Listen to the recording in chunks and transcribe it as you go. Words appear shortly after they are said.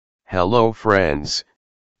Hello friends,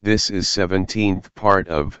 this is 17th part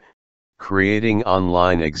of creating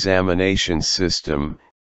online examination system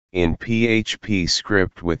in PHP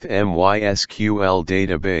script with MySQL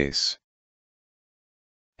database.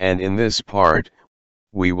 And in this part,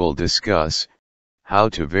 we will discuss how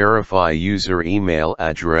to verify user email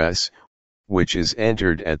address, which is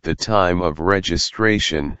entered at the time of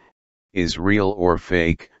registration, is real or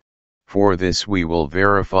fake. For this we will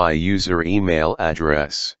verify user email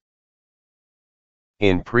address.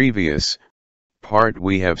 In previous part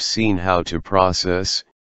we have seen how to process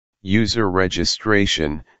user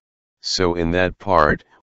registration, so in that part,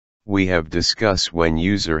 we have discussed when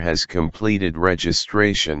user has completed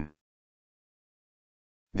registration.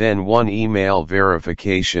 Then one email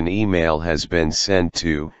verification email has been sent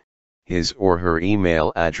to his or her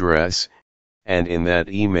email address, and in that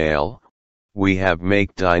email, we have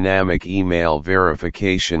make dynamic email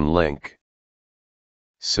verification link.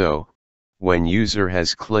 So, when user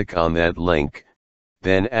has click on that link,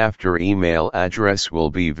 then after email address will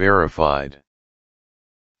be verified.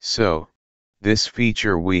 So, this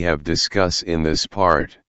feature we have discussed in this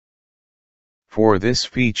part. For this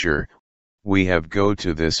feature, we have go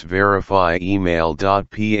to this verify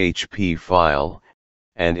email.php file,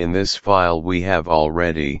 and in this file we have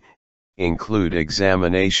already include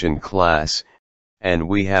examination class, and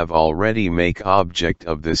we have already make object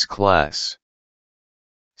of this class.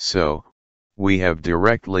 So, we have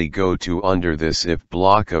directly go to under this if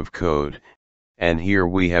block of code, and here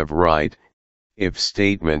we have write if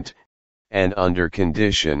statement, and under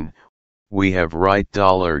condition, we have write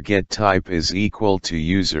 $get type is equal to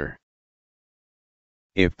user.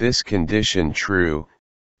 If this condition true,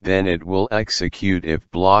 then it will execute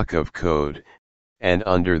if block of code, and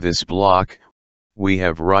under this block, we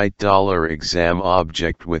have write $exam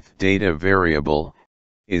object with data variable,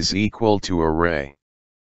 is equal to array.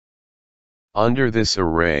 Under this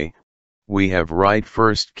array, we have write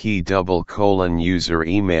first key : user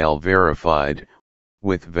email verified,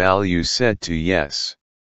 with value set to yes.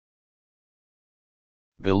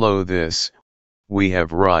 Below this, we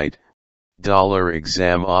have write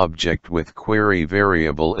 $exam object with query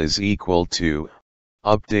variable is equal to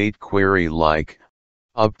update query like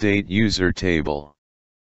update user table.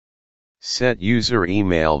 Set user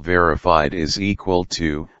email verified is equal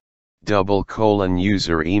to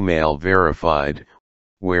user email verified,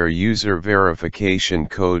 where user verification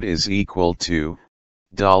code is equal to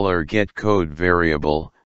 $get code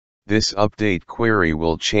variable. This update query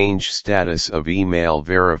will change status of email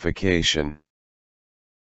verification.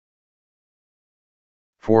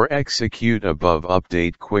 For execute above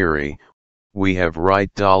update query, we have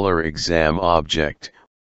write $exam object,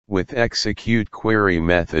 with execute query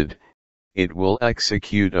method, it will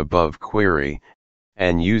execute above query,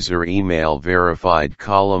 and user email verified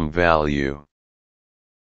column value.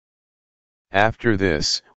 After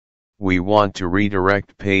this, we want to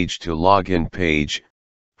redirect page to login page.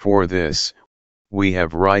 For this, we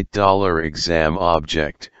have write $exam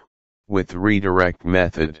object, with redirect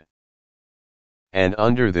method. And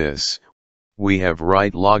under this, we have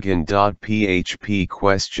write login.php ?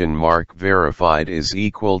 Verified is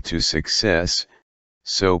equal to success,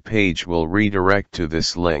 so page will redirect to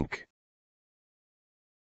this link.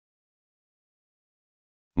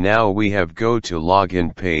 Now we have go to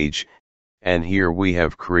login page, and here we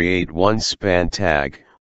have create one span tag,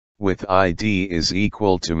 with ID is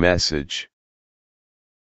equal to message.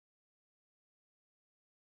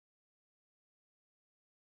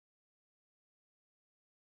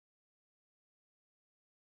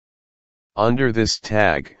 Under this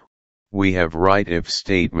tag, we have write if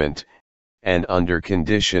statement, and under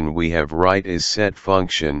condition we have write is set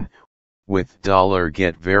function, with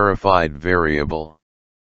 $get verified variable.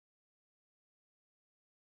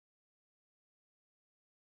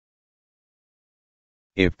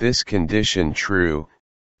 If this condition true,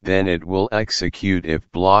 then it will execute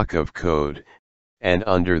if block of code, and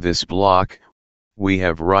under this block, we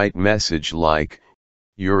have write message like,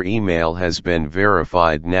 your email has been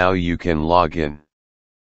verified, now you can log in.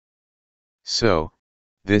 So,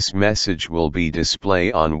 this message will be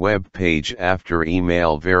displayed on web page after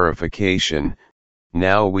email verification.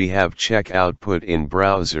 Now we have check output in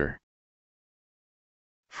browser.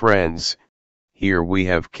 Friends, here we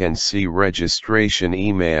have can see registration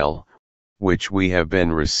email, which we have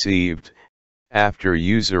been received after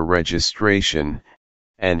user registration,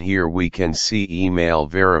 and here we can see email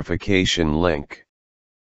verification link.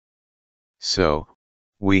 So,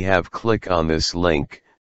 we have click on this link,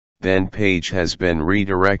 then page has been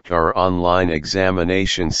redirect our online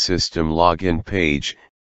examination system login page,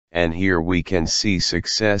 and here we can see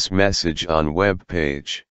success message on web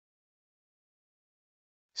page.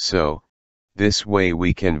 So, this way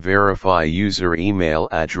we can verify user email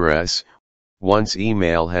address. Once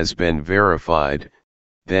email has been verified,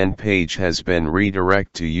 then page has been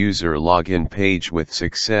redirected to user login page with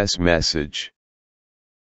success message.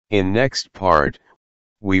 In next part,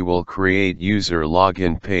 we will create user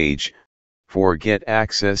login page for get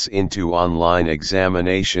access into online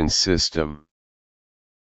examination system.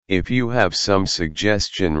 If you have some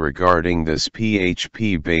suggestion regarding this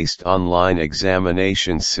PHP based online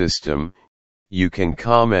examination system, you can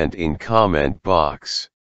comment in comment box.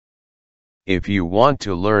 If you want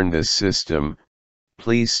to learn this system,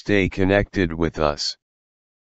 please stay connected with us.